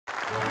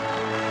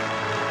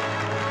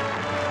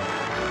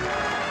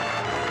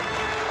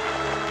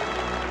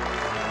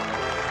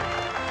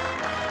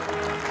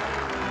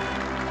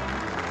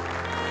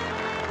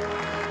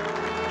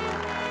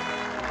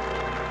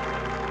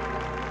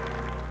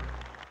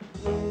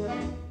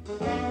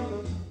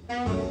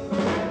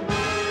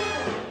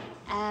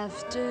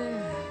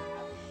After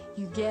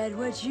you get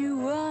what you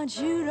want,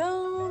 you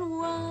don't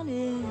want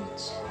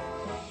it.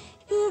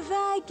 If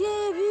I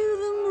gave you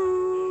the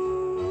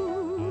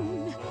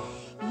moon,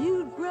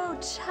 you'd grow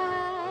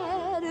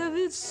tired of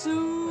it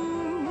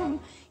soon.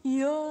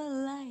 You're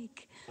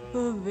like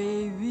a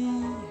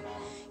baby.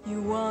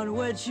 You want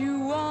what you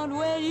want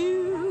when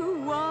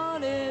you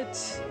want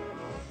it.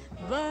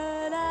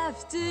 But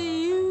after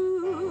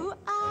you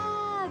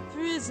are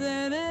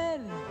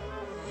presented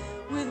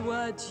with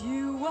what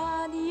you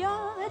want,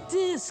 you're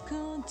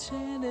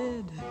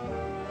discontented.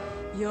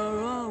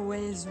 You're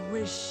always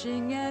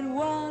wishing and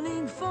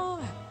wanting for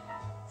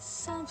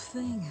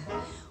something.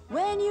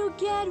 When you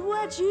get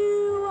what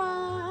you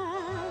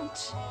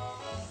want,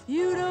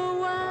 you don't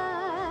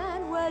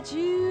want what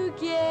you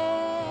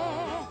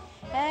get.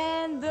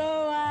 And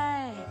though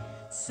I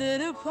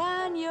sit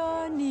upon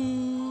your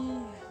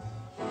knee,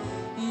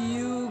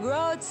 you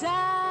grow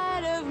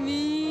tired of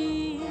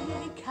me.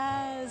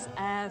 'Cause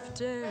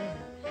after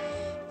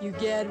you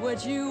get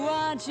what you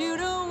want, you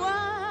don't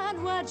want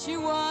what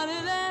you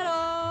wanted at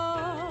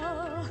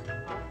all.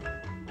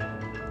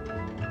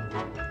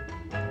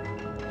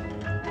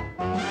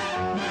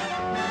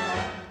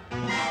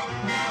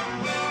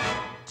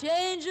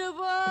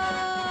 Changeable,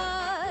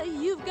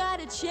 you've got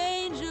a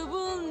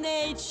changeable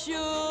nature.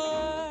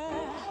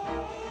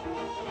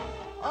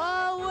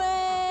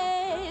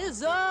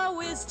 Always,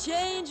 always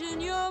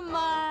changing your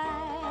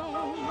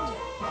mind.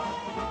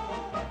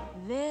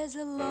 There's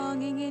a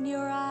longing in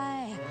your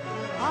eye,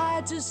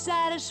 hard to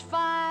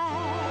satisfy.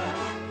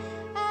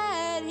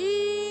 And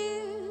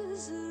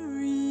here's the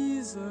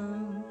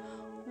reason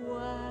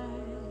why.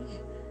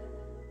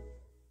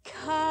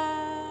 'Cause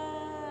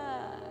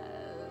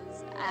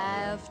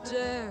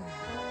after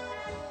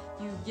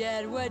you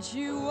get what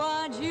you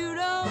want, you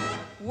don't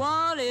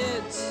want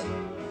it.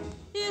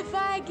 If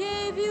I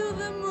gave you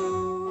the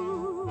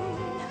moon,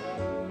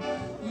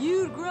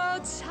 you'd grow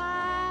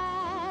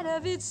tired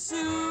of it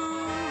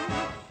soon.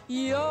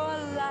 You're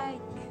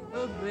like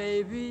a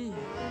baby.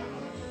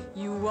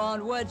 You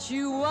want what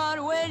you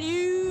want when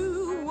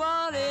you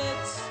want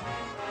it.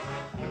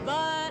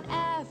 But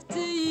after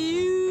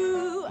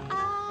you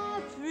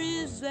are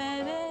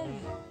presented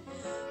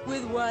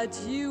with what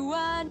you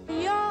want,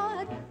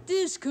 you're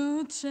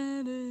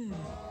discontented.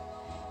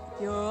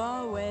 You're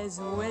always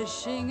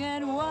wishing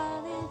and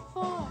wanting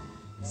for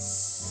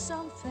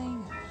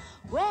something.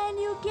 When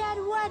you get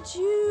what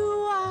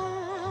you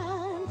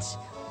want,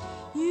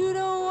 you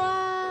don't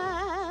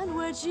want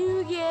what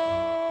you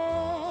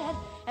get.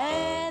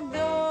 And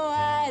though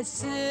I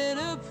sit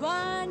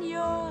upon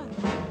your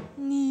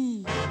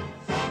knee,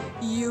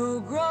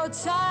 you grow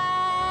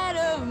tired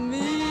of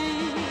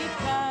me.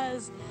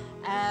 'Cause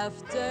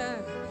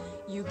after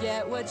you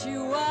get what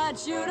you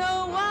want, you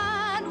don't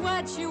want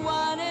what you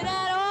wanted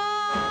at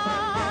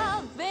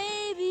all.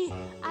 Baby,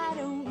 I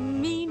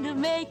don't mean to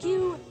make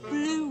you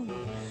blue,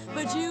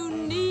 but you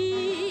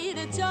need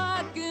a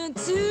talking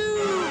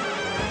to.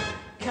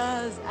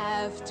 'Cause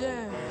after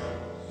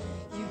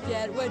you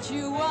get what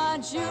you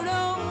want, you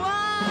don't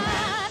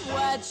want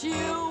what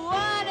you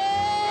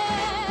wanted.